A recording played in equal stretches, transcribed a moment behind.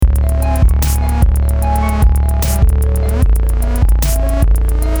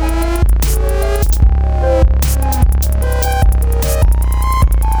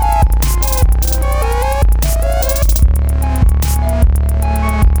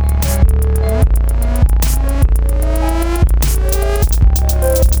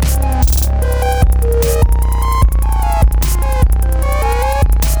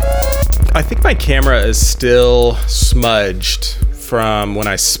camera is still smudged from when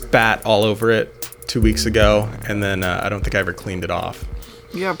I spat all over it 2 weeks ago, and then I don't think I ever cleaned it off.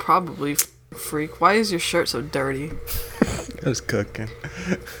 Yeah, probably, freak. Why is your shirt so dirty? I was cooking.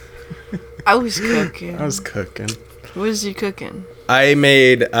 I was cooking. What was you cooking? I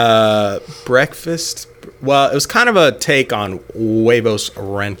made breakfast. Well, it was kind of a take on huevos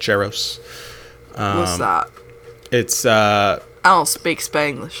rancheros. What's that? It's I don't speak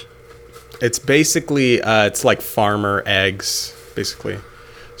Spanglish. It's basically it's like farmer eggs, basically.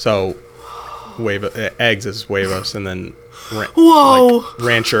 So eggs is huevos, and then like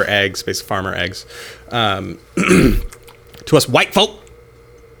rancher eggs, basically farmer eggs. To us white folk.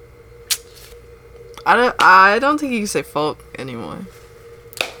 I don't think you can say folk anymore.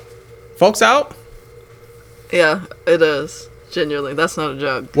 Folks out? Yeah, it is. Genuinely, that's not a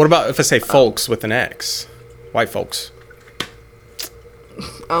joke. What about if I say folks with an X? White folks. I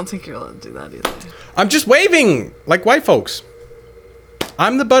don't think you're allowed to do that either. I'm just waving like white folks.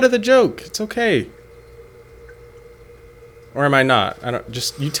 I'm the butt of the joke. It's okay. Or am I not? I don't.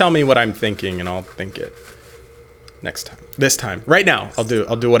 Just you tell me what I'm thinking, and I'll think it. Next time. This time. Right now. I'll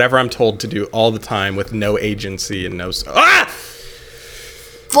do whatever I'm told to do all the time with no agency and no...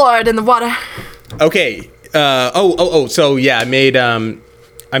 Fluoride in the water. Okay. So yeah, I made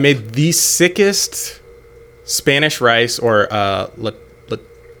the sickest Spanish rice or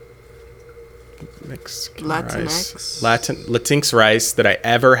Latinx rice that I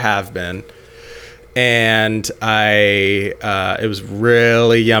ever have been. And it was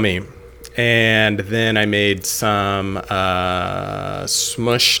really yummy. And then I made some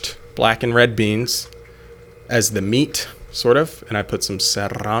smushed black and red beans as the meat, sort of. And I put some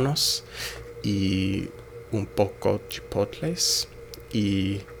serranos y un poco chipotles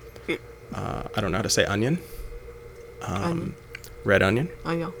y I don't know how to say onion. Red onion.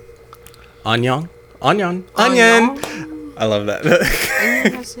 Onion. I love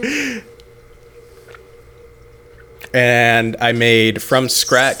that. And I made from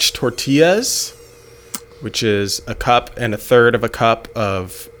scratch tortillas, which is a cup and a third of a cup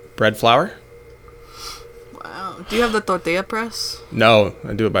of bread flour. Wow. Do you have the tortilla press? No,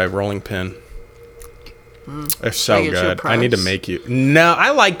 I do it by rolling pin. They're so good. I need to make you. No, I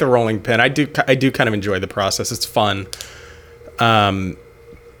like the rolling pin. I do kind of enjoy the process. It's fun.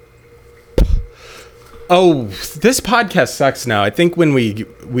 Oh, this podcast sucks now. I think when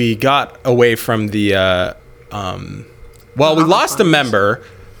we got away from the we lost a member.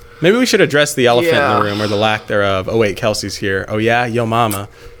 Maybe we should address the elephant in the room or the lack thereof. Oh wait, Kelsey's here. Oh yeah, yo mama.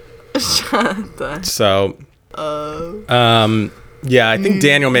 So yeah, I think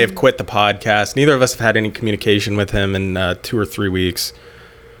Daniel may have quit the podcast. Neither of us have had any communication with him in 2 or 3 weeks.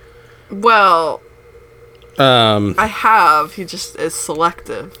 Well, I have. He just is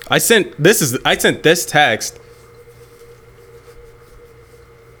selective. I sent this text,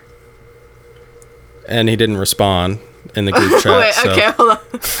 and he didn't respond in the group chat. Wait, okay, hold on.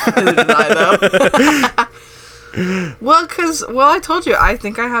 Well, I told you, I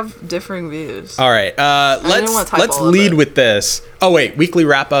think I have differing views. All right, let's lead with this. Oh wait, weekly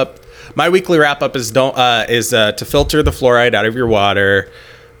wrap up. My weekly wrap up is to filter the fluoride out of your water,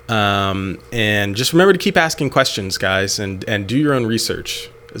 and just remember to keep asking questions, guys, and do your own research.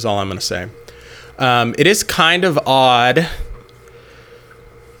 Is all I'm gonna say. It is kind of odd.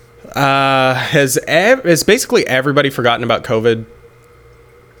 Has basically everybody forgotten about COVID?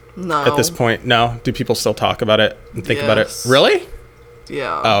 No. At this point, no. Do people still talk about it and think about it? Really?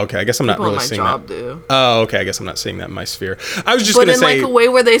 Yeah. Oh, okay. I guess I'm not really seeing that. Do. Oh, okay. I guess I'm not seeing that in my sphere. I was just going to say, but in like a way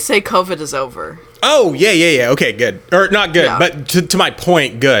where they say COVID is over. Oh, yeah. Okay, good. Or not good, but to my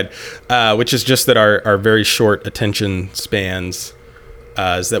point, good. Which is just that our very short attention spans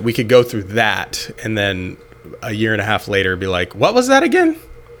is that we could go through that and then a year and a half later be like, what was that again?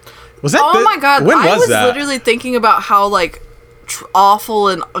 Was that? Oh my God! When was that? I was literally thinking about how like awful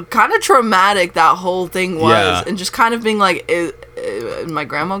and kind of traumatic that whole thing was, and just kind of being like, "Is my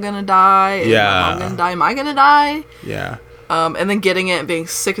grandma gonna die? Is my mom gonna die? Am I gonna die?" Yeah. And then getting it and being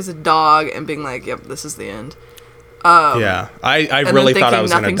sick as a dog and being like, "Yep, this is the end." I really thought I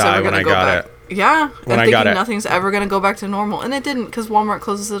was gonna die when I got it. Yeah, and thinking nothing's ever gonna go back to normal, and it didn't, because Walmart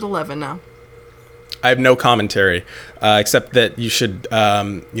closes at 11 now. I have no commentary, except that you should,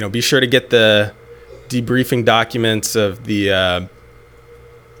 be sure to get the debriefing documents of the.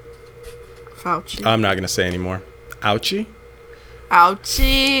 Fauci. I'm not gonna say anymore. Ouchie.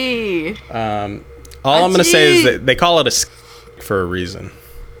 Ouchie. All I'm gonna say is that they call it for a reason.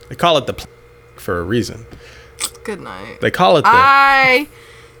 They call it the for a reason. Good night. They call it the. I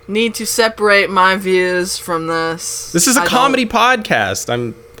need to separate my views from this. This is a comedy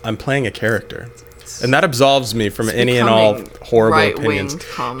podcast. I'm playing a character. And that absolves me from any and all horrible opinions.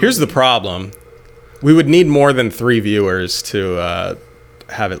 Here's the problem. We would need more than 3 viewers to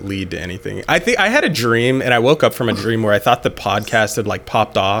have it lead to anything. I think I had a dream, and I woke up from a dream where I thought the podcast had like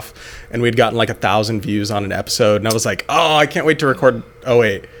popped off and we'd gotten like 1,000 views on an episode. And I was like, oh, I can't wait to record. Oh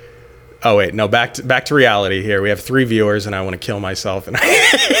wait, no, back to reality here. We have 3 viewers and I want to kill myself. And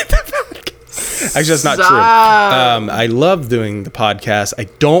actually, that's not true. I love doing the podcast. I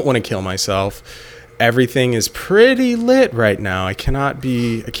don't want to kill myself. Everything is pretty lit right now. I can't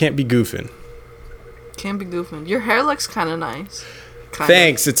be goofing. Can't be goofing. Your hair looks kind of nice.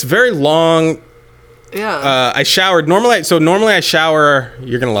 Thanks. It's very long. Yeah. I showered. Normally I shower.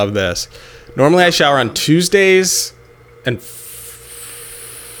 You're going to love this. Normally I shower on Tuesdays and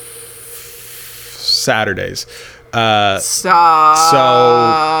Saturdays. Stop.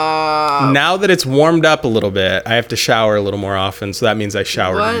 So now that it's warmed up a little bit, I have to shower a little more often. So that means I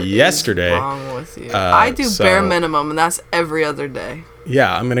showered yesterday. What's wrong with you? I do bare minimum, and that's every other day.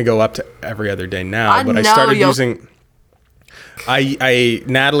 Yeah, I'm gonna go up to every other day now. I started using.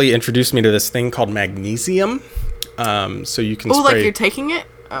 Natalie introduced me to this thing called magnesium. So you can. Oh, like you're taking it.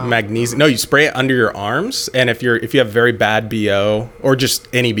 Oh. Magnesium. No, you spray it under your arms, and if you have very bad BO or just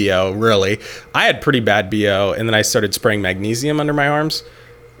any BO, really, I had pretty bad BO, and then I started spraying magnesium under my arms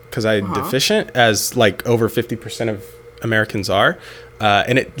because I'm deficient, as like over 50% of Americans are,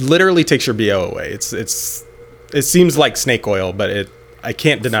 and it literally takes your BO away. It seems like snake oil, but I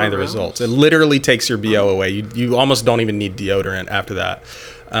can't deny the results. It literally takes your BO away. You almost don't even need deodorant after that.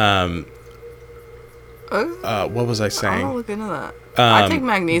 What was I saying? I'll look into that. I take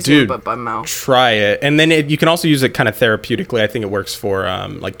magnesium, but by mouth. Try it, and then you can also use it kind of therapeutically. I think it works for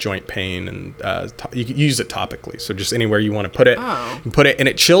like joint pain, and you can use it topically. So just anywhere you want to put it, you put it, and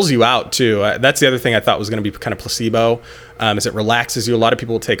it chills you out too. That's the other thing I thought was going to be kind of placebo, is it relaxes you. A lot of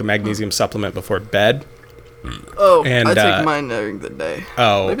people take a magnesium supplement before bed. Oh, and I take mine during the day.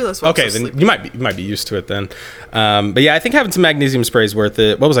 Oh, maybe that's okay. Then you might be used to it then. But yeah, I think having some magnesium spray is worth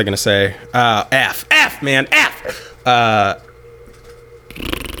it. What was I going to say? F, man, F.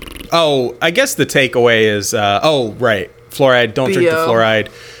 Oh, I guess the takeaway is, right, fluoride. Don't drink the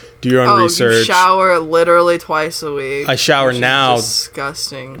fluoride. Do your own research. You shower literally twice a week. I shower now.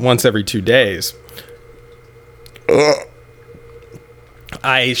 Disgusting. Once every 2 days.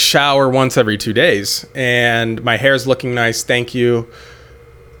 I shower once every 2 days, and my hair's looking nice. Thank you.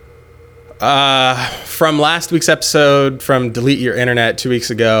 From last week's episode, from Delete Your Internet 2 weeks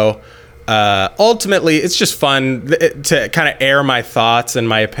ago, ultimately, it's just fun to kind of air my thoughts and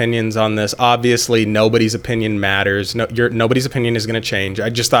my opinions on this. Obviously, nobody's opinion matters. Nobody's opinion is going to change. I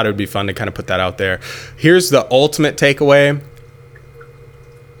just thought it would be fun to kind of put that out there. Here's the ultimate takeaway.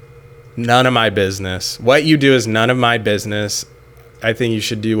 None of my business. What you do is none of my business. I think you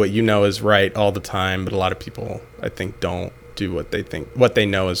should do what you know is right all the time, but a lot of people, I think, don't do what they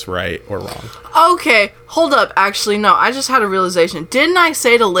know is right or wrong. Okay, hold up. Actually, no, I just had a realization. Didn't I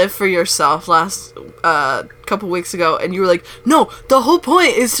say to live for yourself last couple weeks ago? And you were like, no, the whole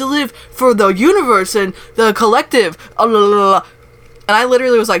point is to live for the universe and the collective. And I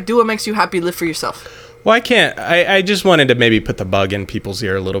literally was like, do what makes you happy, live for yourself. Well, I can't. I just wanted to maybe put the bug in people's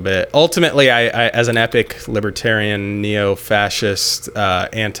ear a little bit. Ultimately, I as an epic libertarian, neo-fascist,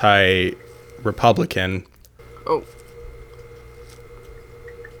 anti-Republican. Oh.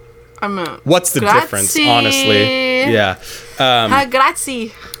 What's the difference, honestly? Yeah.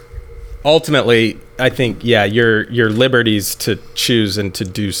 Grazie. Ultimately, I think, yeah, your liberties to choose and to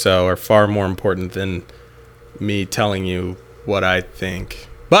do so are far more important than me telling you what I think.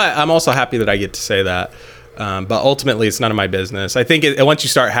 But I'm also happy that I get to say that. But ultimately, it's none of my business. I think once you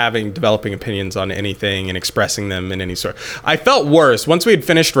start developing opinions on anything and expressing them in any sort, I felt worse once we had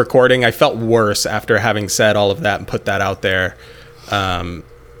finished recording. I felt worse after having said all of that and put that out there.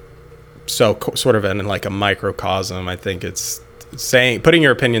 So sort of in like a microcosm, I think it's putting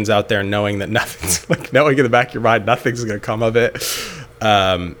your opinions out there, and knowing that nothing's knowing in the back of your mind, nothing's going to come of it.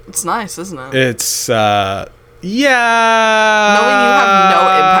 It's nice, isn't it? It's yeah. Knowing you have no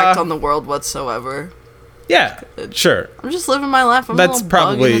impact on the world whatsoever. Yeah, sure. I'm just living my life. I'm a little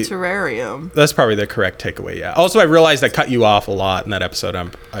bug in a terrarium. That's probably the correct takeaway, yeah. Also, I realized I cut you off a lot in that episode.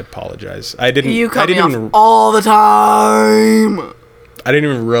 I apologize. You cut me off all the time. I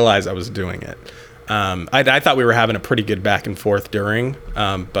didn't even realize I was doing it. I thought we were having a pretty good back and forth during.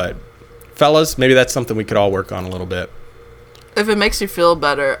 But, fellas, maybe that's something we could all work on a little bit. If it makes you feel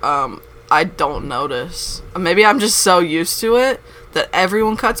better, I don't notice. Maybe I'm just so used to it that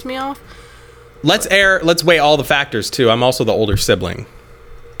everyone cuts me off. Let's weigh all the factors too. I'm also the older sibling.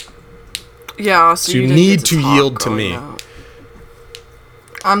 Yeah, so you need to yield to me.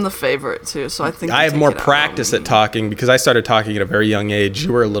 I'm the favorite too, so I think I have more practice at talking because I started talking at a very young age.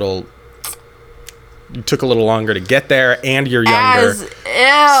 You took a little longer to get there, and you're younger.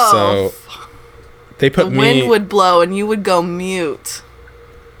 So they put the wind would blow and you would go mute.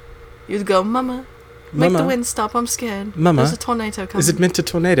 You'd go, Mama, make the wind stop. I'm scared. Mama, there's a tornado coming. Is it meant to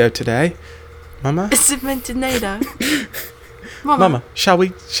tornado today? Mama, is it meant to tornado? Mama, shall we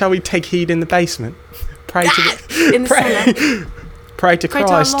take heed in the basement? Pray to the in the cellar. Pray to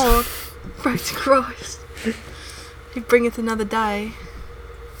Christ. To our Lord. Pray to Christ. He bringeth another day.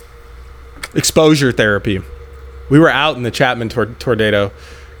 Exposure therapy. We were out in the Chapman tornado.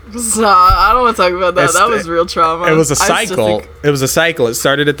 So, I don't want to talk about that. That was real trauma. It was a cycle. It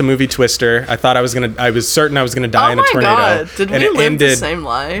started at the movie Twister. I was certain I was gonna die in a tornado. God. Did we live the same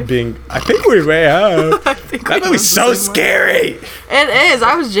life? I think we may have. That movie's so scary. It is.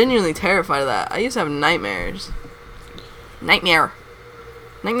 I was genuinely terrified of that. I used to have nightmares. Nightmare.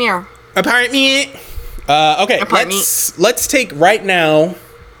 Apartment. Okay. Let's take right now.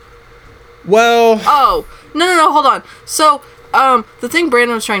 Well. Oh no! Hold on. So. The thing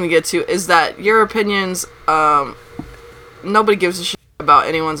Brandon was trying to get to is that your opinions, nobody gives a shit about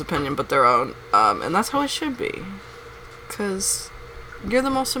anyone's opinion but their own, and that's how it should be, because you're the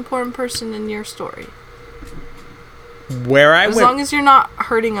most important person in your story. As long as you're not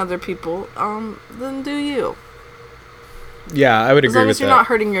hurting other people, then do you. Yeah, I would agree with that. As long as you're not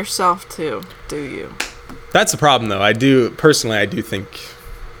hurting yourself too, do you. That's the problem, though. I do think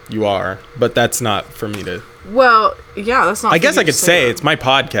you are, but that's not for me to... Well, yeah, that's not... I guess I could say it's my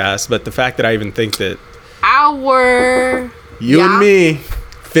podcast, but the fact that I even think that... You and me,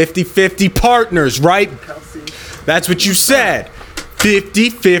 50-50 partners, right? Kelsey. That's what you said.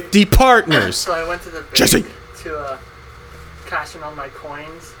 50-50 partners. So I went to the bank Jesse. to cash in all my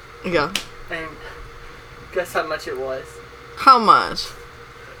coins. Yeah. And guess how much it was? How much?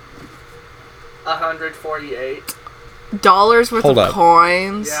 $148. Dollars worth of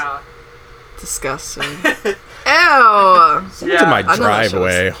coins? Yeah. Disgusting. Ew. Someone's in my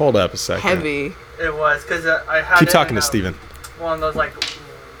driveway. Hold up a second. Heavy. It was, because I had Keep talking to Steven. One of those, like,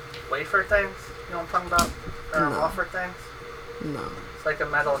 wafer things. You know what I'm talking about? Or wafer things? No. It's like a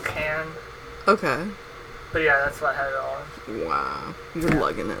metal can. Okay. But yeah, that's what I had it on. Wow. You're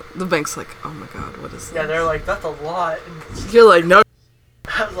lugging it. The bank's like, oh my god, what is this? Yeah, they're like, that's a lot. You're like, no.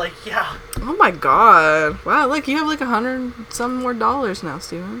 I was like, yeah. Oh my god. Wow, look, you have like $100 more now,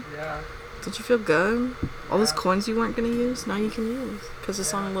 Steven. Yeah. Don't you feel good? All those coins you weren't going to use, now you can use. Because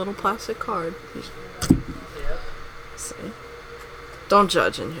it's on a little plastic card. Yeah. See? Don't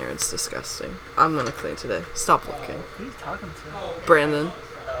judge in here, it's disgusting. I'm going to clean today. Stop looking. Who are you talking to? Brandon.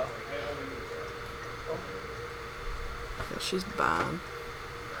 Yeah, she's bad.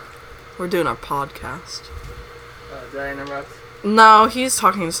 We're doing our podcast. Did I interrupt? No, he's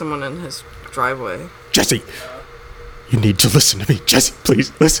talking to someone in his driveway. Jesse! You need to listen to me. Jesse,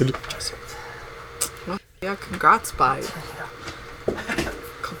 please listen. Jesse. Well, yeah, congrats, bye.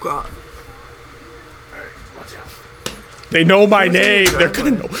 Congrats. They know my name. They're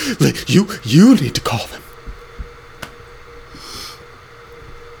gonna know. You need to call them.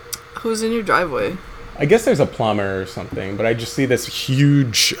 Who's in your driveway? I guess there's a plumber or something, but I just see this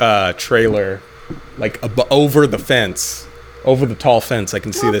huge trailer, like over the fence, over the tall fence. I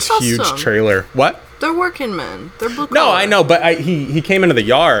can see this huge trailer. What? They're working men. They're blue collar. No, I know, but he came into the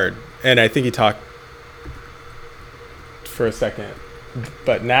yard, and I think he talked for a second.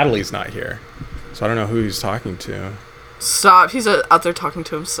 But Natalie's not here, so I don't know who he's talking to. Stop. He's out there talking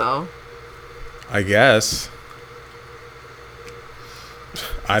to himself. I guess.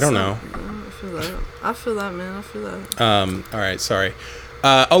 I don't know. I feel that, man. I feel that. All right, sorry.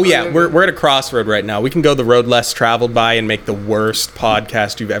 We're at a crossroad right now. We can go the road less traveled by and make the worst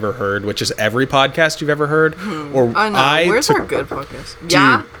podcast you've ever heard, which is every podcast you've ever heard. Or I know. Where's our good podcast? Dude.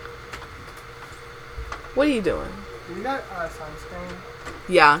 Yeah. What are you doing? You got sunscreen?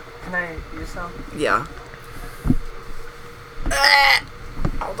 Yeah. Can I use some? Yeah.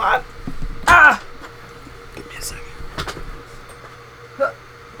 Hold on. Ah! Give me a second.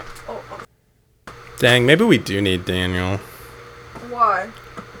 Dang, maybe we do need Daniel. Why?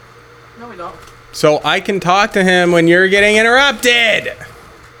 No, we don't. So I can talk to him when you're getting interrupted.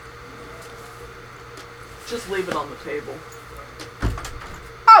 Just leave it on the table.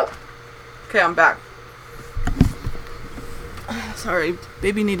 Oh! Okay, I'm back. Sorry,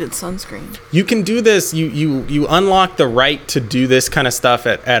 baby needed sunscreen. You can do this. You unlock the right to do this kind of stuff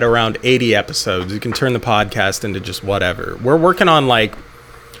at around 80 episodes. You can turn the podcast into just whatever. We're working on I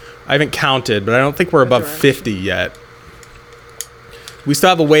haven't counted, but I don't think we're above 50 yet. We still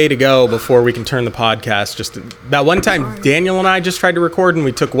have a way to go before we can turn the podcast. That one time Daniel and I just tried to record and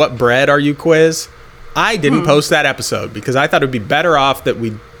we took What Bread Are You quiz. I didn't post that episode because I thought it would be better off that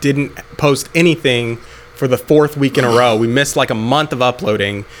we didn't post anything for the 4th week in a row. We missed like a month of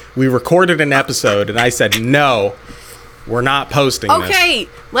uploading. We recorded an episode and I said, no, we're not posting this. Okay,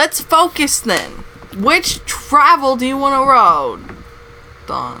 let's focus then. Which travel do you want to road?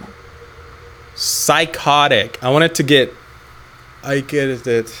 Don. Psychotic. I want it to get...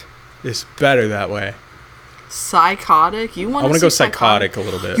 It's better that way. Psychotic? I want to go psychotic a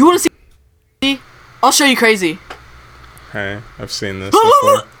little bit. You want to see? I'll show you crazy. Hey, I've seen this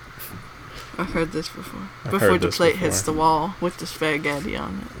before. I've heard this before. Before the plate hits the wall with the spaghetti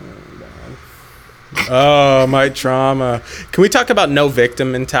on it. Oh, my trauma. Can we talk about no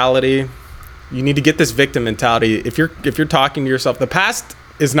victim mentality? You need to get this victim mentality. If you're talking to yourself, the past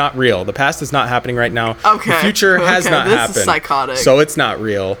is not real. The past is not happening right now. Okay. The future has not happened. This is psychotic. So it's not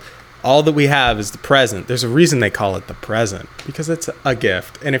real. All that we have is the present. There's a reason they call it the present, because it's a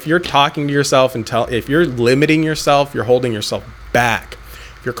gift. And if you're talking to yourself and if you're limiting yourself, you're holding yourself back.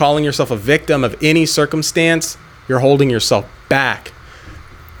 If you're calling yourself a victim of any circumstance, you're holding yourself back.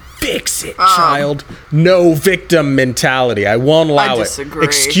 Fix it, child. No victim mentality. I won't allow it.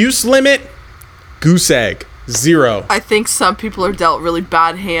 Excuse limit, goose egg, 0. I think some people are dealt really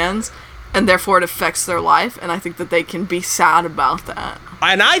bad hands, and therefore it affects their life, and I think that they can be sad about that.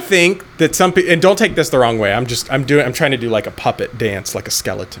 And I think that some people, and don't take this the wrong way. I'm trying to do like a puppet dance, like a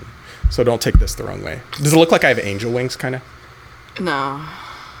skeleton. So don't take this the wrong way. Does it look like I have angel wings, kind of? No.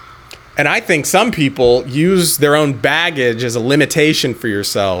 And I think some people use their own baggage as a limitation for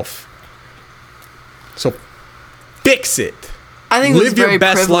yourself. So fix it. I think it's very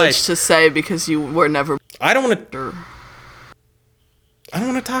privileged to say because you were never. I don't want to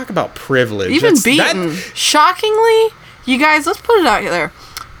talk about privilege. Even beaten. Shockingly, you guys, let's put it out there.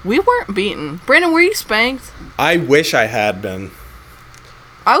 We weren't beaten. Brandon, were you spanked? I wish I had been.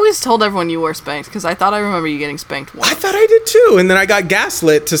 I always told everyone you were spanked because I thought I remember you getting spanked once. I thought I did too, and then I got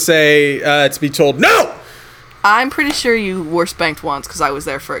gaslit to be told no. I'm pretty sure you were spanked once because I was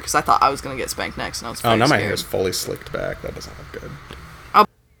there for it because I thought I was going to get spanked next and I was very now scared. My hair is fully slicked back. That doesn't look good.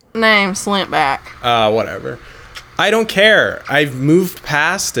 Name Slint back. Whatever. I don't care. I've moved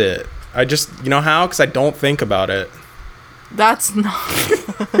past it. I just, you know how? Because I don't think about it. That's not.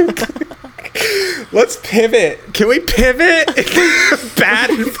 Let's pivot. Can we pivot? Bad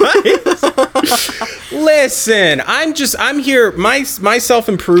advice. Listen, I'm here. My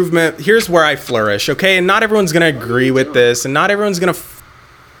self-improvement, here's where I flourish, okay? And not everyone's going to agree with this, and not everyone's going to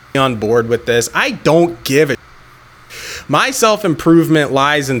be on board with this. I don't give a. My self-improvement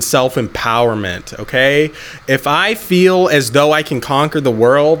lies in self-empowerment, okay? If I feel as though I can conquer the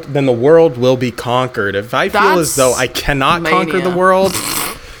world, then the world will be conquered. If I feel as though I cannot conquer the world,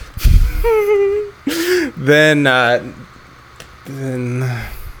 then I don't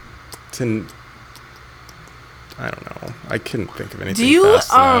know. I couldn't think of anything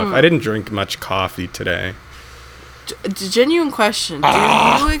fast enough. I didn't drink much coffee today. Genuine question. Do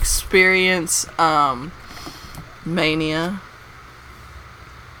you experience mania?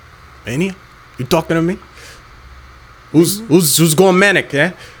 Mania? You talking to me? Who's going manic,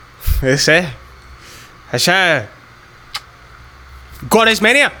 yeah? Goddess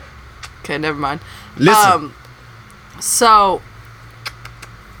mania? Okay, never mind. Listen.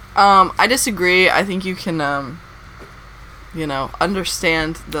 I disagree. I think you can,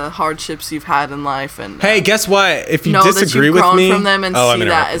 understand the hardships you've had in life, and hey, guess what? If you know disagree that you've with grown me, from them and see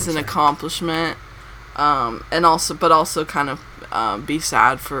that as an accomplishment, and also kind of be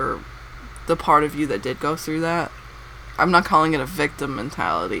sad for the part of you that did go through that. I'm not calling it a victim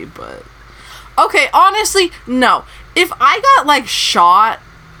mentality, but okay, honestly, no. If I got shot,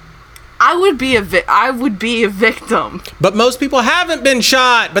 I would be a victim. But most people haven't been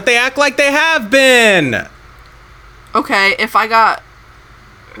shot, but they act like they have been. Okay, if I got...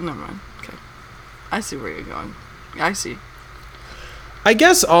 Never mind. Okay. I see where you're going. I see. I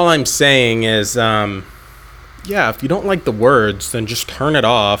guess all I'm saying is, if you don't like the words, then just turn it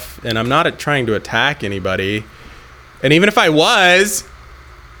off. And I'm not trying to attack anybody. And even if I was...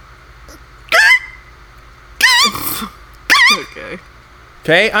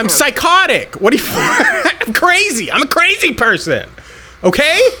 Okay, I'm psychotic. What do you... I'm crazy. I'm a crazy person.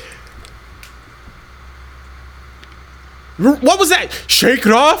 Okay? What was that? Shake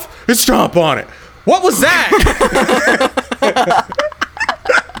it off and stomp on it. What was that?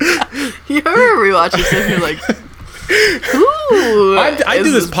 You ever rewatch this and you're like... I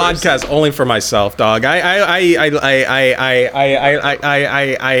do this podcast only for myself, dog. I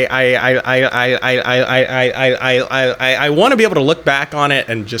want to be able to look back on it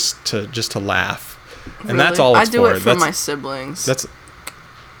and just to laugh, and that's all it's I do it for my siblings. That's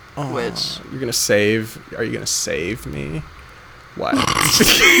which you're gonna save? Are you gonna save me? What? No,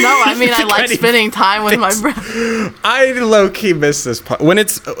 I mean I like spending time with my brother. I low key miss this part when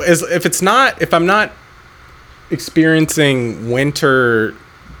if I'm not experiencing winter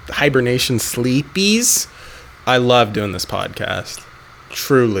hibernation sleepies. I love doing this podcast.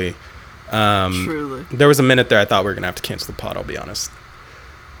 Truly. Truly. There was a minute there I thought we were gonna have to cancel the pod. I'll be honest.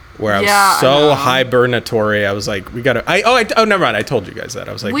 Where I was so hibernatory, I was like, we gotta. Never mind. I told you guys that.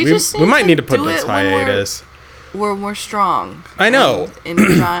 I was like, we might need to put this hiatus. We're strong. I know.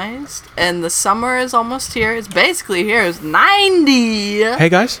 Energized, and the summer is almost here. It's basically here. It's 90. Hey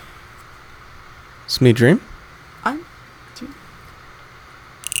guys, it's me, Dream.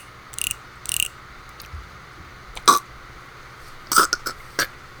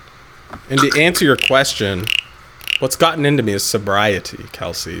 And to answer your question, what's gotten into me is sobriety,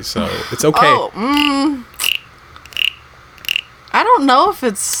 Kelsey. So it's okay. I don't know if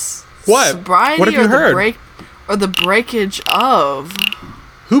it's sobriety what have you heard? Or the breakage of.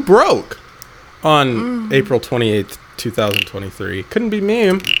 Who broke on April 28th, 2023? Couldn't be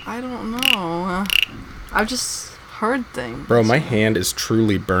me. I don't know. I've just heard things. Bro, my hand is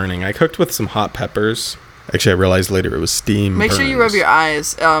truly burning. I cooked with some hot peppers. Actually, I realized later it was steam. Make sure you rub your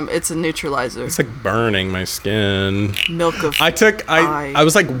eyes. It's a neutralizer. It's like burning my skin. Milk of I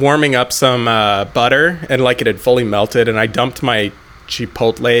was like warming up some butter, and like it had fully melted, and I dumped my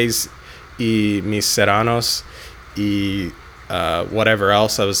chipotles y mis serranos y whatever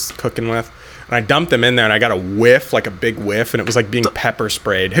else I was cooking with. And I dumped them in there, and I got a whiff, like a big whiff, and it was like being pepper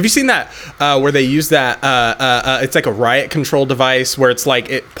sprayed. Have you seen that where they use that? It's like a riot control device where it's like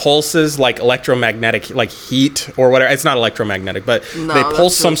it pulses like electromagnetic, like heat or whatever. It's not electromagnetic, but they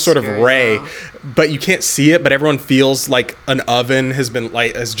pulse some sort of ray, but you can't see it. But everyone feels like an oven has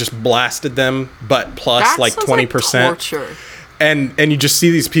just blasted them, but plus that like 20%. Torture. And you just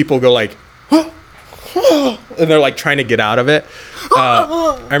see these people go like, and they're like trying to get out of it.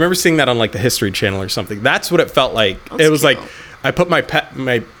 I remember seeing that on like the History Channel or something. That's what it felt like. It was like I put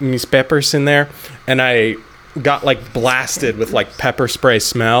my mis peppers in there, and I got like blasted with like pepper spray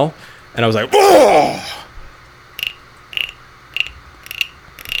smell, and I was like, oh!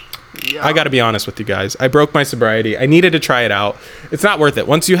 Yeah. I got to be honest with you guys. I broke my sobriety. I needed to try it out. It's not worth it.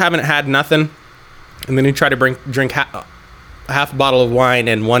 Once you haven't had nothing, and then you try to drink half a bottle of wine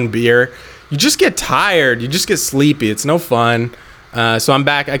and one beer, you just get tired. You just get sleepy. It's no fun. So I'm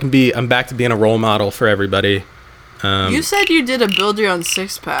back. I'm back to being a role model for everybody. You said you did a build your own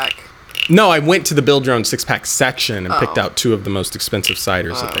 6-pack. No, I went to the build your own 6-pack section and picked out 2 of the most expensive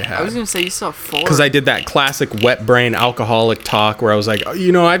ciders that they had. I was gonna say you saw 4. Because I did that classic wet brain alcoholic talk where I was like,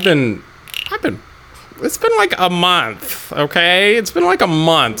 I've been. It's been like a month. Okay, it's been like a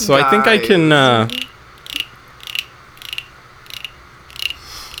month. So I think I can.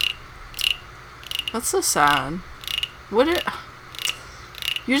 That's so sad.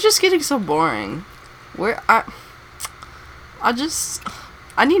 You're just getting so boring.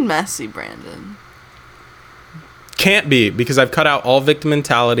 I need messy, Brandon. Can't be, because I've cut out all victim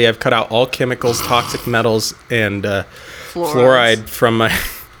mentality. I've cut out all chemicals, toxic metals, and fluoride from my...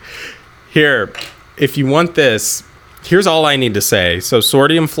 Here, if you want this, here's all I need to say. So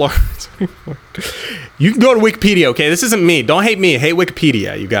sodium fluoride... You can go to Wikipedia, okay? This isn't me. Don't hate me. Hate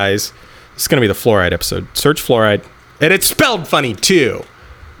Wikipedia, you guys. This is going to be the fluoride episode. Search fluoride. And it's spelled funny, too.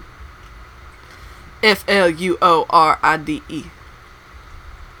 Fluoride.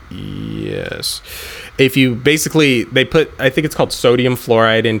 Yes. If you they put, I think it's called sodium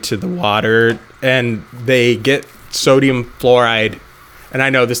fluoride into the water, and they get sodium fluoride, and I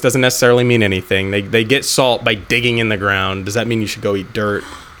know this doesn't necessarily mean anything. They get salt by digging in the ground. Does that mean you should go eat dirt,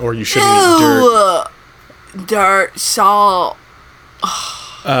 or you shouldn't eat dirt? Dirt, salt.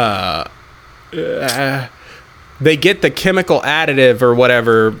 They get the chemical additive or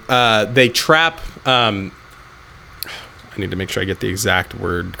whatever. They trap. I need to make sure I get the exact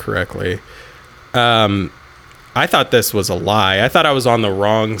word correctly. I thought this was a lie. I thought I was on the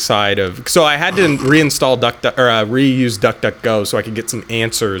wrong side of... So I had to reinstall reuse DuckDuckGo so I could get some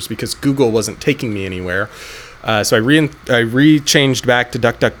answers because Google wasn't taking me anywhere. So I re-changed back to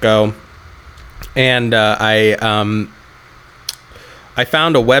DuckDuckGo, and I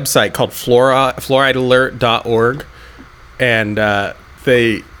found a website called fluoridealert.org, and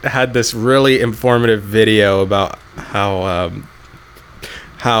they had this really informative video about how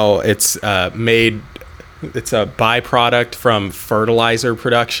it's made It's a byproduct from fertilizer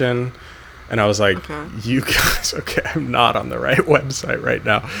production. And I was like, You guys, I'm not on the right website right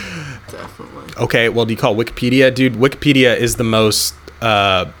now. Definitely. Okay, well, do you call Wikipedia? Dude, Wikipedia is the most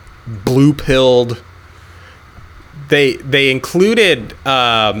blue-pilled. They included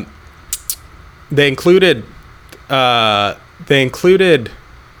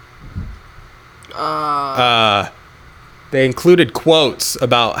quotes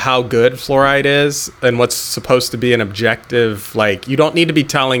about how good fluoride is and what's supposed to be an objective. Like, you don't need to be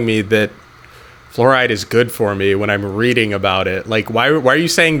telling me that fluoride is good for me when I'm reading about it. Like, why are you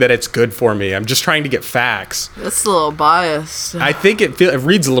saying that it's good for me? I'm just trying to get facts. That's a little biased. I think it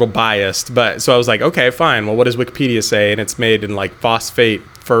reads a little biased, but so I was like, okay, fine. Well, what does Wikipedia say? And it's made in like phosphate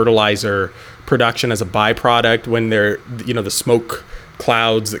fertilizer production as a byproduct. When they're, the smoke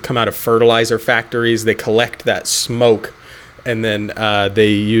clouds that come out of fertilizer factories, they collect that smoke, and then they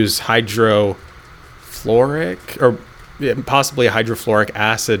use hydrofluoric or possibly a hydrofluoric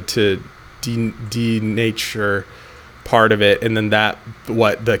acid to denature part of it, and then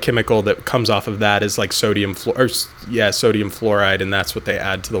the chemical that comes off of that is like sodium fluoride, and that's what they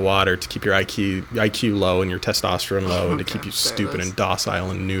add to the water to keep your IQ low and your testosterone low, and to keep you stupid and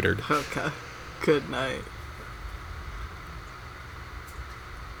docile and neutered. Okay. Good night.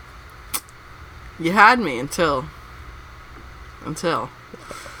 You had me until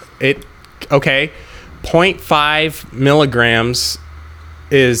it. Okay, 0.5 milligrams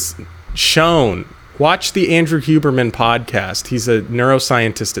is shown. Watch the Andrew Huberman podcast. He's a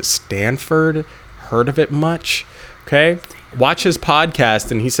neuroscientist at Stanford. Heard of it much? Okay. Watch his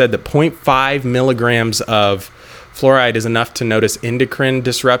podcast, and he said that 0.5 milligrams of fluoride is enough to notice endocrine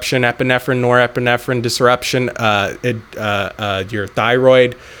disruption, epinephrine, norepinephrine disruption, your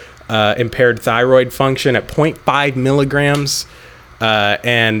thyroid, impaired thyroid function at 0.5 milligrams.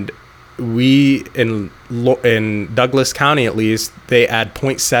 And we, in Douglas County at least, they add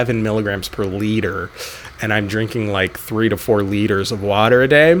 0.7 milligrams per liter, and I'm drinking like 3 to 4 liters of water a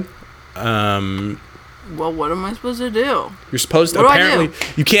day. Well, what am I supposed to do? You're supposed to, apparently,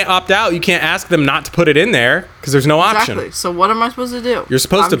 you can't opt out. You can't ask them not to put it in there because there's no option. Exactly. So what am I supposed to do? You're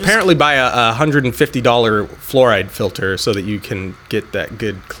supposed to apparently buy a $150 fluoride filter so that you can get that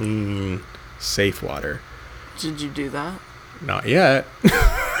good, clean, safe water. Did you do that? Not yet.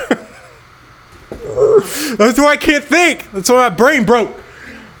 That's why I can't think. That's why my brain broke.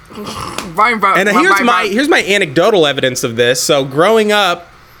 And here's my anecdotal evidence of this. So growing up,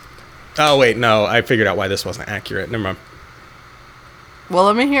 oh wait, no, I figured out why this wasn't accurate. Never mind. Well,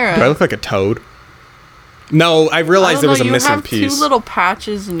 let me hear it. Do I look like a toad? No, I realized there was a missing piece. You have 2 little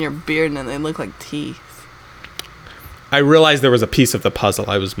patches in your beard, and they look like teeth. I realized there was a piece of the puzzle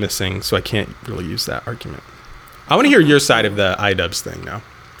I was missing, so I can't really use that argument. I want to hear your side of the iDubbbbz thing now.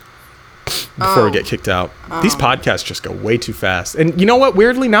 Before we get kicked out. These podcasts just go way too fast. And you know what?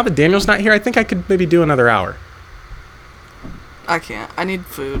 Weirdly, now that Daniel's not here, I think I could maybe do another hour. I can't. I need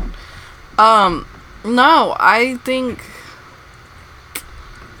food. No, I think...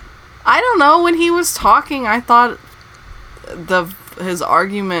 I don't know. When he was talking, I thought his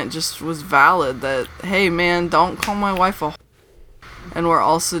argument just was valid. That, hey, man, don't call my wife a... And we're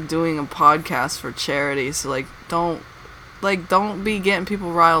also doing a podcast for charity, so, don't be getting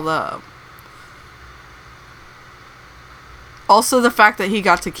people riled up. Also, the fact that he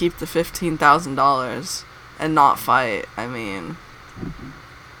got to keep the $15,000 and not fight, I mean...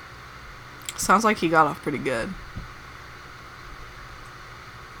 Sounds like he got off pretty good.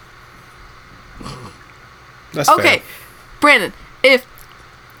 That's okay, fair. Brandon, if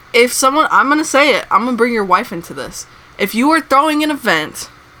someone... I'm going to say it. I'm going to bring your wife into this. If you were throwing an event...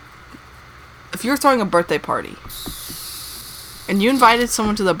 If you were throwing a birthday party... And you invited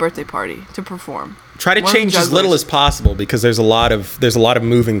someone to the birthday party to perform... Try to change as little as possible because there's a lot of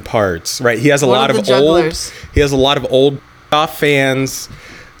moving parts, right? He has a lot of old off fans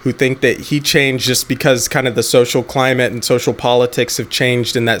who think that he changed just because kind of the social climate and social politics have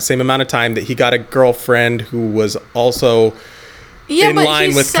changed in that same amount of time that he got a girlfriend who was also in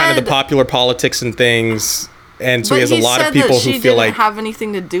line with kind of the popular politics and things, and so he has a lot of people who feel like have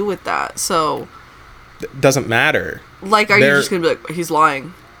anything to do with that. So it doesn't matter. Like, are you just gonna be like, he's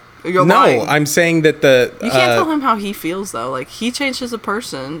lying? You're lying. I'm saying that you can't tell him how he feels though. Like, he changed as a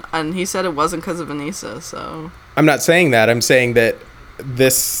person, and he said it wasn't because of Anissa. So I'm not saying that. I'm saying that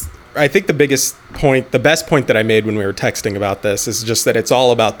I think the best point that I made when we were texting about this is just that it's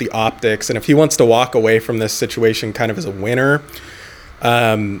all about the optics. And if he wants to walk away from this situation kind of as a winner,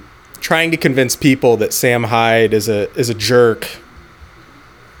 trying to convince people that Sam Hyde is a jerk,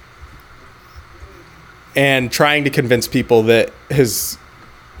 and trying to convince people that his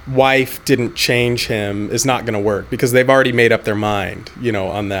wife didn't change him is not going to work, because they've already made up their mind,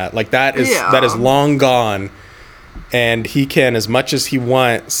 on that. Like, that is long gone, and he can, as much as he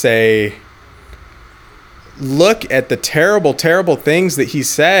wants, say, look at the terrible, terrible things that he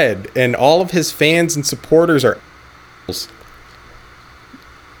said, and all of his fans and supporters are assholes.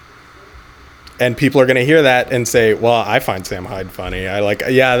 And people are going to hear that and say, well, I find Sam Hyde funny.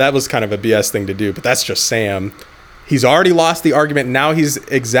 That was kind of a BS thing to do, but that's just Sam. He's already lost the argument. Now he's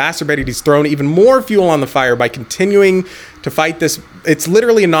exacerbated. He's thrown even more fuel on the fire by continuing to fight this. It's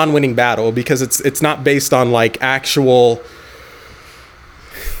literally a non-winning battle, because it's not based on like actual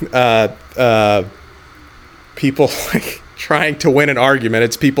people like trying to win an argument.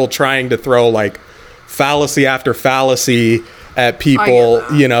 It's people trying to throw like fallacy after fallacy at people.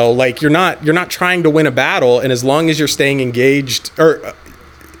 Like, you're not trying to win a battle, and as long as you're staying engaged, or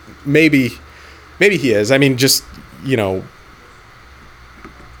maybe he is. I mean, just, I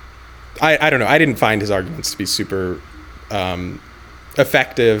don't know. I didn't find his arguments to be super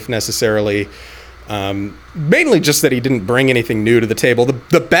effective necessarily. Mainly just that he didn't bring anything new to the table.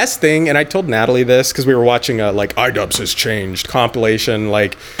 The best thing, and I told Natalie this because we were watching a like iDubbbbz has changed compilation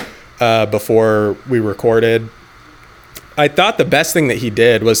before we recorded. I thought the best thing that he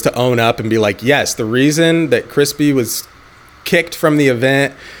did was to own up and be like, yes, the reason that Crispy was kicked from the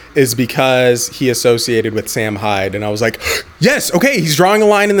event is because he associated with Sam Hyde. And I was like, yes, okay, he's drawing a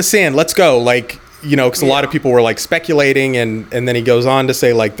line in the sand. Let's go. Like, because a lot of people were like speculating, and then he goes on to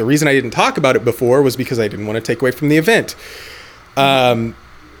say, like, the reason I didn't talk about it before was because I didn't want to take away from the event. To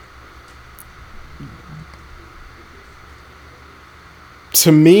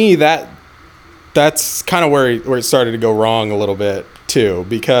me, that's kind of where it started to go wrong a little bit too,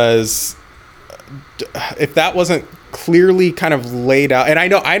 because if that wasn't clearly kind of laid out, and I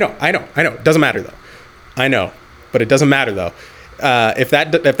know, it doesn't matter though. I know, but it doesn't matter though. If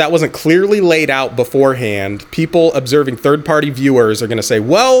that wasn't clearly laid out beforehand, people observing third-party viewers are going to say,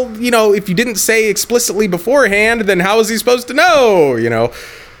 well, if you didn't say explicitly beforehand, then how is he supposed to know? Yeah.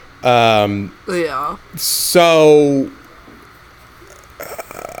 So.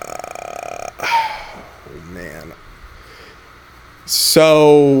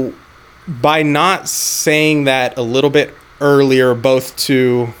 So, by not saying that a little bit earlier, both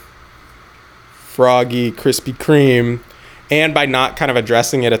to Froggy, Krispy Kreme, and by not kind of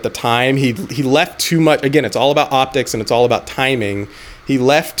addressing it at the time, he left too much. Again, it's all about optics and it's all about timing. He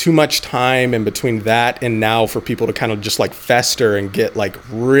left too much time in between that and now for people to kind of just like fester and get like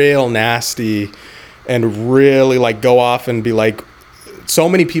real nasty and really like go off and be like, so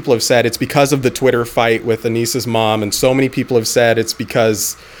many people have said it's because of the Twitter fight with Anissa's mom, and so many people have said it's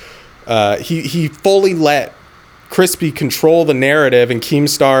because he fully let Crispy control the narrative, and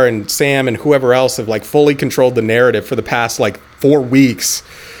Keemstar and Sam and whoever else have like fully controlled the narrative for the past like 4 weeks,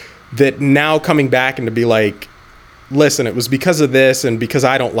 that now coming back and to be like, listen, it was because of this and because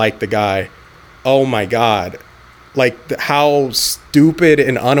I don't like the guy. Oh my God. Like how stupid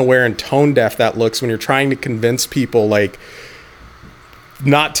and unaware and tone deaf that looks when you're trying to convince people like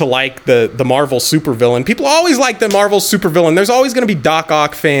not to like the Marvel supervillain. People always like the Marvel supervillain. There's always going to be Doc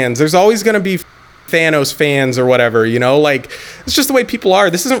Ock fans. There's always going to be Thanos fans or whatever, like it's just the way people are.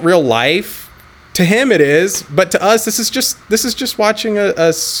 This isn't real life. To him it is, but to us this is just watching a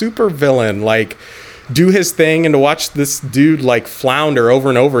supervillain like do his thing, and to watch this dude like flounder over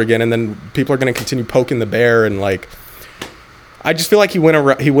and over again, and then people are going to continue poking the bear. And like I just feel like he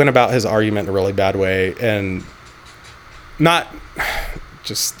went about his argument in a really bad way, and not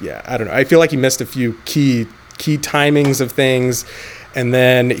just, I don't know. I feel like he missed a few key timings of things, and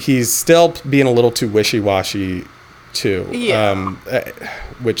then he's still being a little too wishy-washy too. Yeah.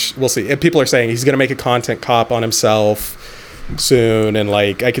 Which we'll see. People are saying he's going to make a content cop on himself soon, and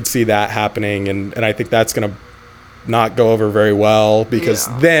like I could see that happening, and I think that's going to not go over very well, because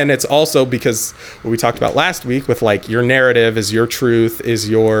then it's also because what we talked about last week with like your narrative is your truth, is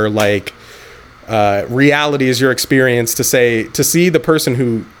your like reality is your experience, to see the person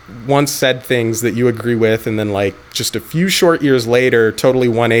who once said things that you agree with, and then like just a few short years later totally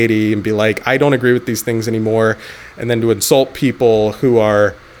 180 and be like, I don't agree with these things anymore, and then to insult people who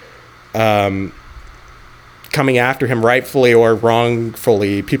are coming after him rightfully or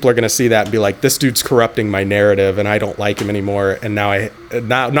wrongfully. People are going to see that and be like, this dude's corrupting my narrative and I don't like him anymore, and now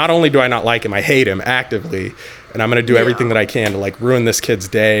not only do I not like him, I hate him actively, and I'm going to do everything that I can to like ruin this kid's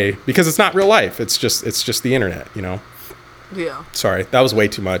day, because it's not real life. It's just the internet, Yeah. Sorry, that was way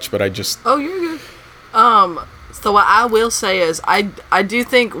too much, but I just... Oh, you're good. So what I will say is, I do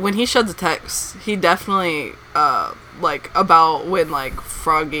think when he showed the text, he definitely, like, about when, like,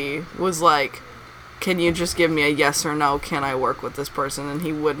 Froggy was like, can you just give me a yes or no? Can I work with this person? And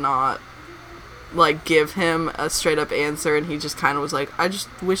he would not, like, give him a straight up answer. And he just kind of was like, I just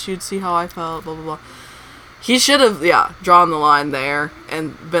wish you'd see how I felt, blah, blah, blah. He should have, drawn the line there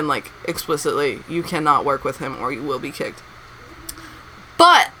and been like, explicitly, you cannot work with him or you will be kicked.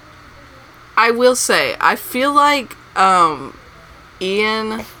 But I will say, I feel like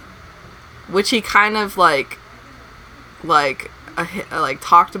Ian, which he kind of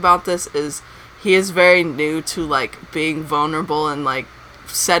talked about this, is he is very new to like being vulnerable and like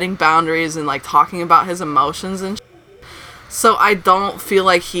setting boundaries and like talking about his emotions and so I don't feel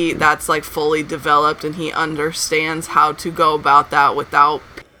like that's like fully developed and he understands how to go about that without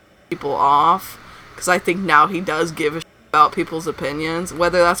people off, because I think now he does give a shit about people's opinions,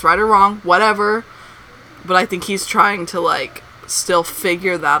 whether that's right or wrong, whatever, but I think he's trying to like still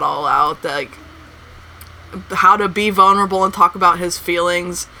figure that all out, that, like, how to be vulnerable and talk about his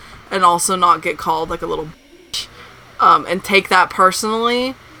feelings and also not get called like a little bitch, and take that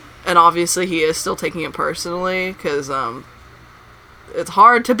personally. And obviously he is still taking it personally, because it's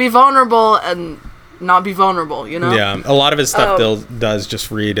hard to be vulnerable and not be vulnerable, you know? Yeah, a lot of his stuff does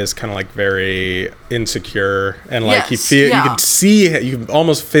just read as kind of like very insecure, and like you can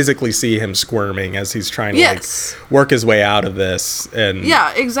almost physically see him squirming as he's trying to like work his way out of this. And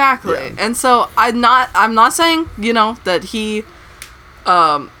yeah, exactly. Yeah. And so I'm not saying, you know, that he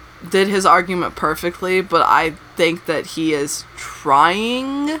did his argument perfectly, but I think that he is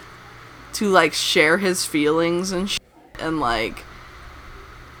trying to like share his feelings and and like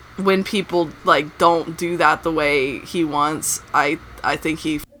when people like don't do that the way he wants, I think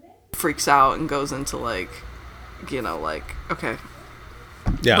he freaks out and goes into like, you know, like, okay,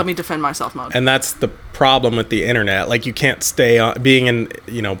 let me defend myself mode. And that's the problem with the internet. Like, you can't stay on being in,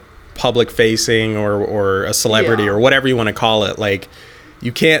 you know, public facing or a celebrity or whatever you want to call it. Like,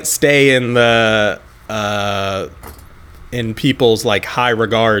 you can't stay in the in people's like high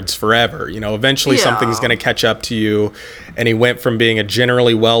regards forever. You know, eventually something's going to catch up to you. And he went from being a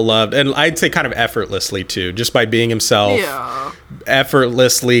generally well-loved, and I'd say kind of effortlessly too, just by being himself,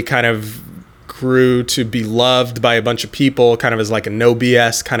 effortlessly kind of grew to be loved by a bunch of people, kind of as like a no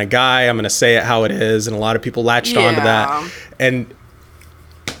BS kind of guy. I'm going to say it how it is. And a lot of people latched onto that. And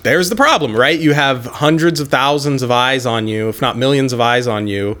there's the problem, right? You have hundreds of thousands of eyes on you, if not millions of eyes on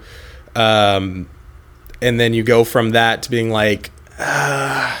you. And then you go from that to being like,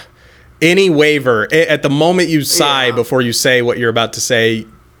 any waiver at the moment you sigh before you say what you're about to say,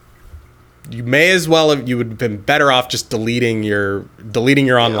 you may as well have, you would have been better off just deleting your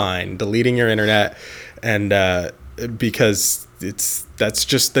online, deleting your internet. And, because that's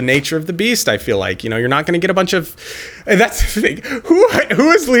just the nature of the beast. I feel like, you know, you're not going to get a bunch of, and that's the thing. Who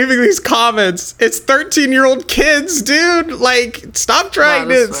is leaving these comments? It's 13-year-old kids, dude. Like, stop trying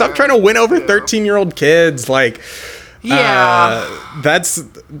to win over 13-year-old kids. Like, that's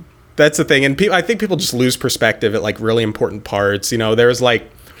the thing. And I think people just lose perspective at like really important parts. You know, there's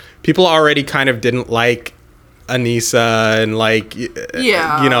like, people already kind of didn't like Anissa and like, you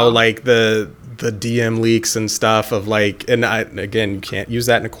know, like the DM leaks and stuff of like, and again, you can't use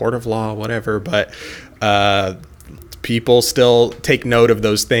that in a court of law, whatever, but people still take note of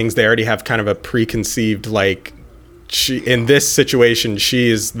those things. They already have kind of a preconceived, like, in this situation, she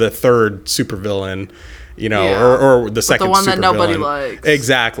is the third supervillain, you know, or the second, but the one that nobody likes.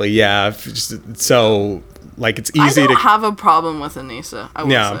 Exactly, yeah. So, like, it's easy to... I don't have a problem with Anissa, I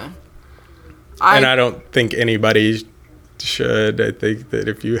will say. And I don't think anybody should. I think that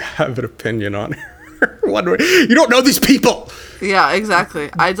if you have an opinion on her, you don't know these people. Yeah, exactly.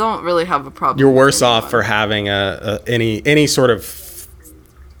 I don't really have a problem. You're worse off for having any sort of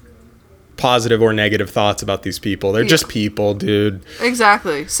positive or negative thoughts about these people. They're just people, dude.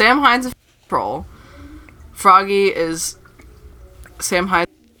 Exactly. Sam Hines is a troll. Froggy is Sam Hines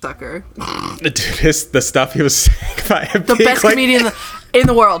sucker. Dude, the stuff he was saying about him, the best comedian in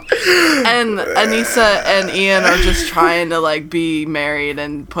the world. And Anissa and Ian are just trying to like be married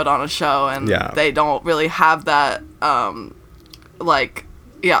and put on a show, and they don't really have that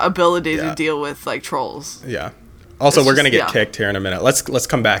ability to deal with like trolls. Yeah. Also, we're gonna get kicked here in a minute. Let's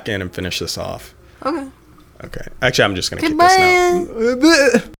come back in and finish this off. Okay. Actually, I'm just gonna kick this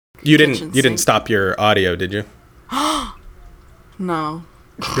now. You didn't stop your audio, did you? No.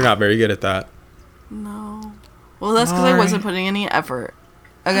 You're not very good at that. No. Well, that's because I wasn't putting any effort.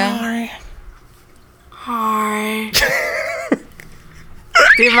 Okay? Hi.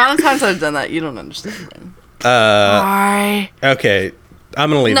 The amount of times I've done that, you don't understand. Hi. Okay. I'm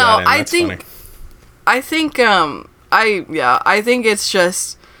going to leave that in. That's funny. I think it's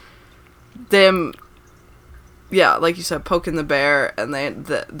just them yeah, like you said, poking the bear, and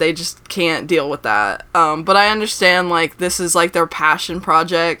they just can't deal with that. But I understand, like, this is, like, their passion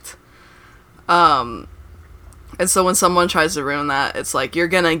project. And so when someone tries to ruin that, it's like, you're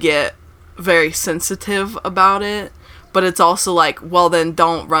gonna get very sensitive about it. But it's also like, well, then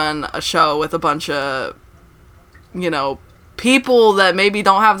don't run a show with a bunch of, people that maybe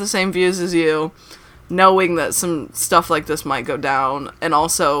don't have the same views as you, knowing that some stuff like this might go down. And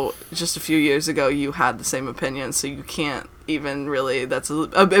also, just a few years ago, you had the same opinion, so you can't even really, that's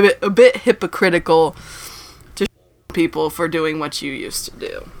a bit hypocritical to people for doing what you used to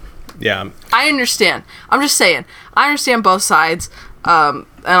do. Yeah. I understand. I'm just saying, I understand both sides. And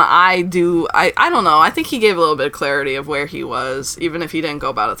I don't know, I think he gave a little bit of clarity of where he was, even if he didn't go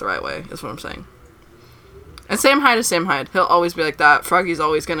about it the right way, is what I'm saying. And Sam Hyde is Sam Hyde. He'll always be like that. Froggy's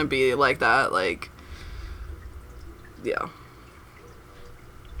always gonna be like that, like, yeah.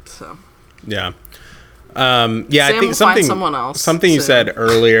 So. Yeah. Yeah, Sam I think something you soon. said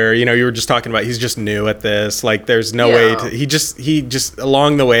earlier, you were just talking about he's just new at this. Like, there's no way to, he just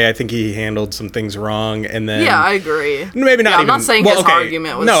along the way, I think he handled some things wrong, and then yeah, I agree. Maybe not. I'm not saying his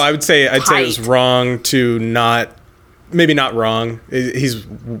argument was I'd say it tight. was wrong to not. Maybe not wrong. He's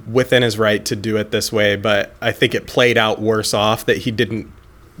within his right to do it this way, but I think it played out worse off that he didn't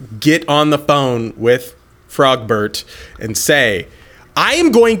get on the phone with Frogbert and say, I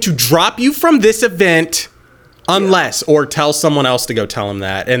am going to drop you from this event unless, or tell someone else to go tell him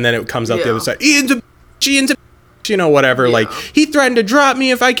that. And then it comes out the other side. Ian's a whatever. Yeah. Like, he threatened to drop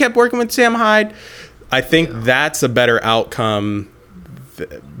me if I kept working with Sam Hyde. I think that's a better outcome,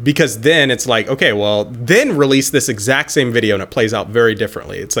 because then it's like, okay, well, then release this exact same video and it plays out very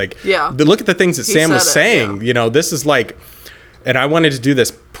differently. It's like, look at the things that Sam was saying. This is like, and I wanted to do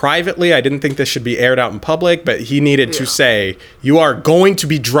this privately. I didn't think this should be aired out in public, but he needed to say, you are going to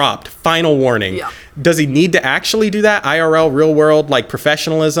be dropped. Final warning. Yeah. Does he need to actually do that? IRL, real world, like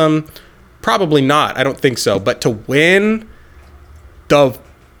professionalism? Probably not. I don't think so. But to win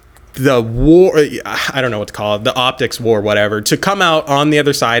the war, I don't know what to call it, the optics war, whatever, to come out on the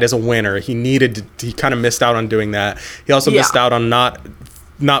other side as a winner, he kind of missed out on doing that. He also missed out on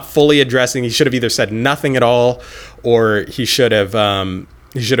not fully addressing. He should have either said nothing at all, or he should have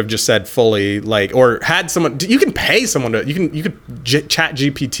just said fully, like, or had someone, you can pay someone to, you could chat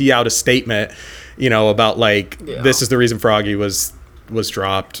GPT out a statement, about like, this is the reason Froggy was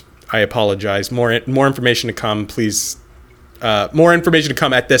dropped. I apologize. More information to come, please. More information to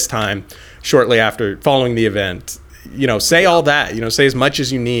come at this time, shortly after, following the event. Say all that, say as much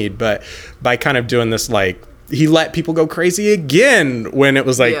as you need, but by kind of doing this, like, he let people go crazy again when it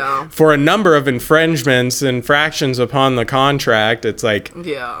was like, for a number of infractions upon the contract, it's like,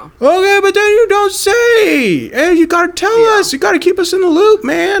 okay, but then you don't say, hey, you gotta tell us, you gotta keep us in the loop,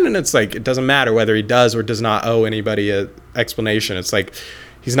 man. And it's like, it doesn't matter whether he does or does not owe anybody a explanation. It's like,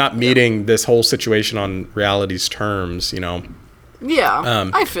 he's not meeting this whole situation on reality's terms, Yeah,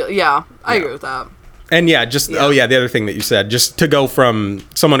 I agree with that. And the other thing that you said, just to go from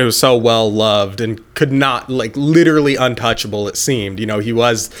someone who was so well loved and could not, like, literally untouchable, it seemed, he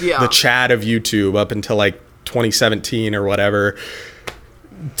was the Chad of YouTube up until like 2017 or whatever,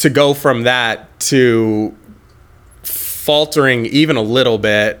 to go from that to faltering even a little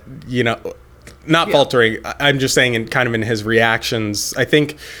bit, not faltering. I'm just saying, in his reactions, I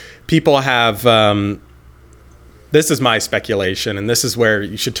think people have, this is my speculation, and this is where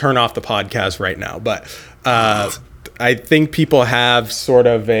you should turn off the podcast right now. But I think people have sort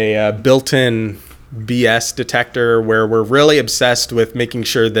of a built-in BS detector where we're really obsessed with making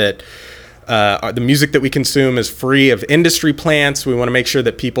sure that the music that we consume is free of industry plants. We want to make sure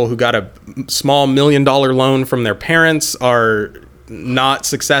that people who got a small $1 million loan from their parents are not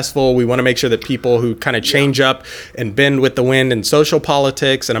successful. We want to make sure that people who kind of change up and bend with the wind in social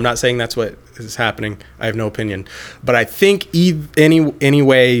politics, and I'm not saying that's what is happening, I have no opinion, but I think any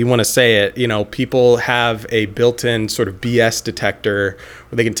way you want to say it, people have a built-in sort of BS detector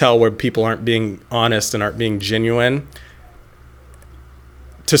where they can tell where people aren't being honest and aren't being genuine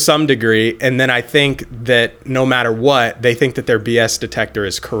to some degree. And then I think that no matter what, they think that their BS detector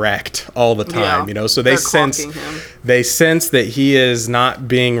is correct all the time, so they sense that he is not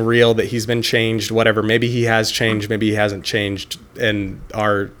being real, that he's been changed, whatever. Maybe he has changed, maybe he hasn't changed. And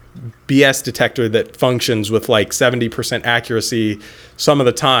our BS detector that functions with like 70% accuracy some of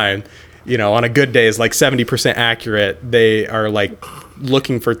the time, on a good day is like 70% accurate. They are like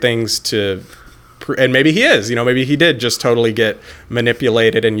looking for things to, and maybe he is, maybe he did just totally get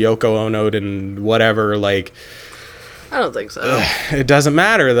manipulated and Yoko Ono'd and whatever. Like, I don't think so. It doesn't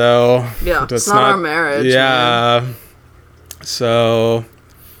matter though. Yeah, it's not our marriage. Yeah. Man. So,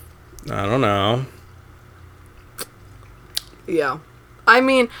 I don't know. Yeah. I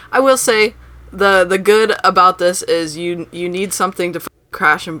mean, I will say the good about this is you need something to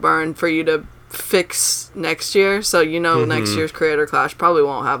crash and burn for you to fix next year. So next year's Creator Clash probably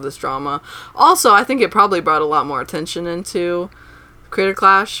won't have this drama. Also, I think it probably brought a lot more attention into Creator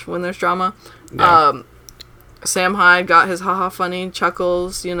Clash when there's drama. Yeah. Sam Hyde got his haha funny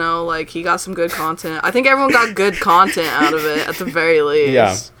chuckles, he got some good content. I think everyone got good content out of it at the very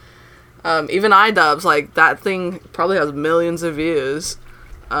least. Yeah. Even iDubbbbz, that thing probably has millions of views.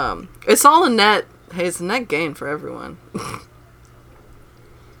 It's all it's a net gain for everyone.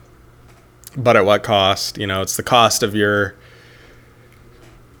 But at what cost? It's the cost of your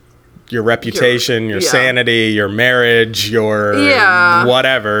reputation, your sanity, your marriage, your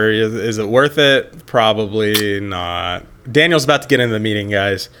whatever. Is it worth it? Probably not. Daniel's about to get into the meeting,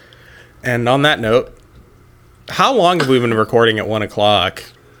 guys. And on that note, how long have we been recording at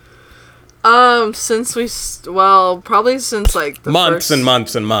 1:00? Probably since the months and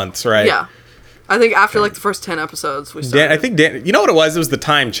months and months, right? Yeah. I think after the first 10 episodes we started. You know what it was? It was the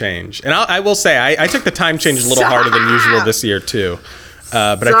time change. And I will say, I took the time change a little harder than usual this year too.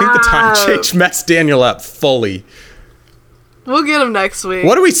 But I think the time change messed Daniel up fully. We'll get him next week.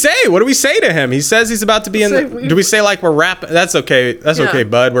 What do we say? What do we say to him? He says he's about to be do we say we're wrapping? That's okay. That's okay,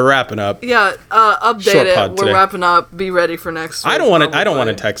 bud. We're wrapping up. Yeah, update it. We're wrapping up. Be ready for next week. I don't want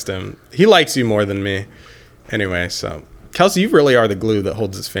to text him. He likes you more than me. Anyway, so Kelsey, you really are the glue that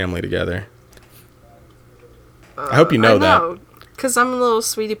holds this family together. I hope you know that. Because I'm a little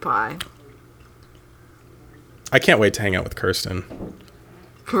sweetie pie. I can't wait to hang out with Kirsten.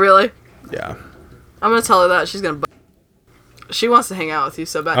 Really? Yeah. I'm going to tell her that. She's going to... She wants to hang out with you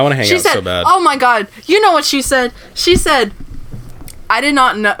so bad. I want to hang out so bad. Oh my god. You know what she said? She said... I did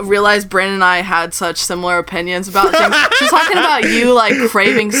not realize Brandon and I had such similar opinions about things. She's talking about you,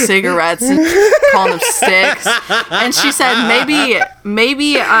 craving cigarettes and calling them sticks. And she said,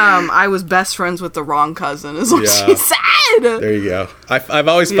 maybe I was best friends with the wrong cousin, is what she said. There you go. I've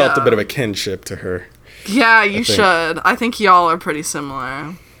always felt a bit of a kinship to her. Yeah, you should. I think y'all are pretty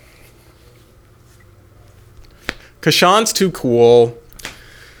similar. Kashan's too cool.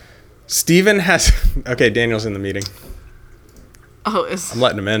 Steven has... Okay, Daniel's in the meeting. Oh, I'm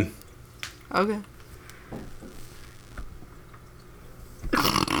letting him in. Okay.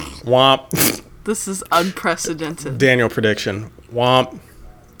 Womp. This is unprecedented. Daniel prediction. Womp.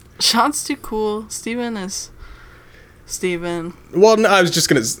 Sean's too cool. Steven is... Steven. Well, no, I was just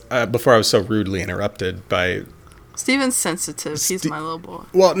going to... before I was so rudely interrupted by... Steven's sensitive. He's my little boy.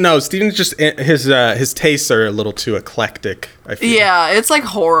 Well, no, Steven's just... His tastes are a little too eclectic, I feel. Yeah, it's like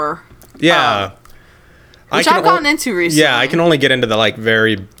horror. Yeah. Which I've gotten into recently. Yeah, I can only get into the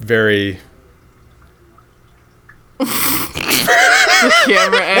very, very... The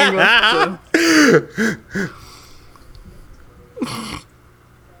camera angle.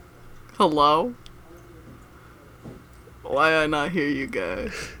 Hello? Why I not hear you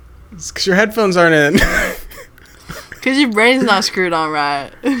guys? It's because your headphones aren't in. Because your brain's not screwed on right.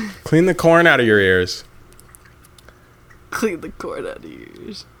 Clean the corn out of your ears. Clean the corn out of your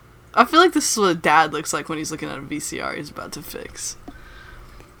ears. I feel like this is what Dad looks like when he's looking at a VCR he's about to fix.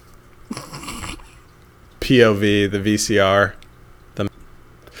 POV, the VCR.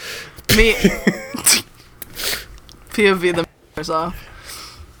 POV, the is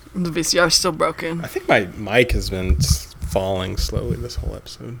off. The VCR is still broken. I think my mic has been falling slowly this whole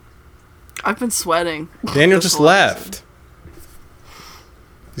episode. I've been sweating. Daniel just left.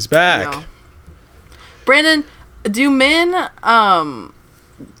 He's back. No. Brandon, do men...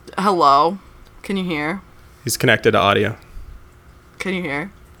 Hello? Can you hear? He's connected to audio. Can you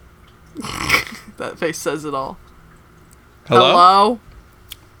hear? That face says it all. Hello?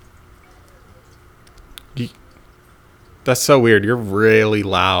 That's so weird. You're really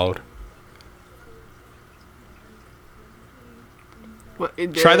loud. What,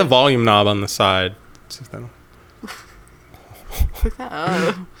 try the volume knob on the side. See if that'll... Click that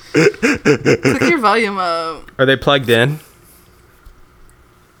up. Click your volume up. Are they plugged in?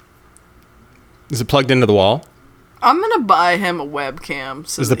 Is it plugged into the wall? I'm going to buy him a webcam.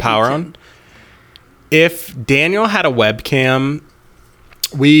 So is the power on? If Daniel had a webcam,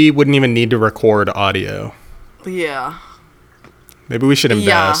 we wouldn't even need to record audio. Yeah. Maybe we should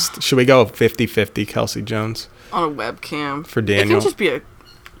invest. Yeah. Should we go 50-50, Kelsey Jones? On a webcam. For Daniel? It can just be a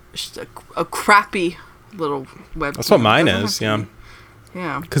crappy little webcam. That's what mine is, yeah.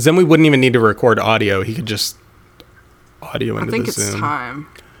 Yeah. Because then we wouldn't even need to record audio. He could just audio into the Zoom. I think it's time.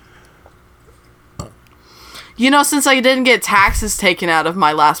 Since I didn't get taxes taken out of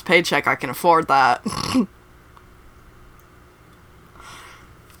my last paycheck, I can afford that.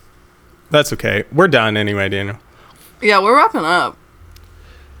 That's okay. We're done anyway, Daniel. Yeah, we're wrapping up.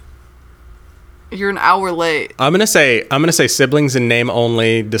 You're an hour late. I'm gonna say siblings in name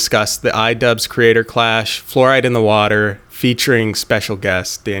only discuss the iDubbbbz creator clash, Fluoride in the Water, featuring special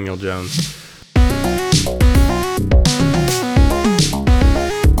guest Daniel Jones.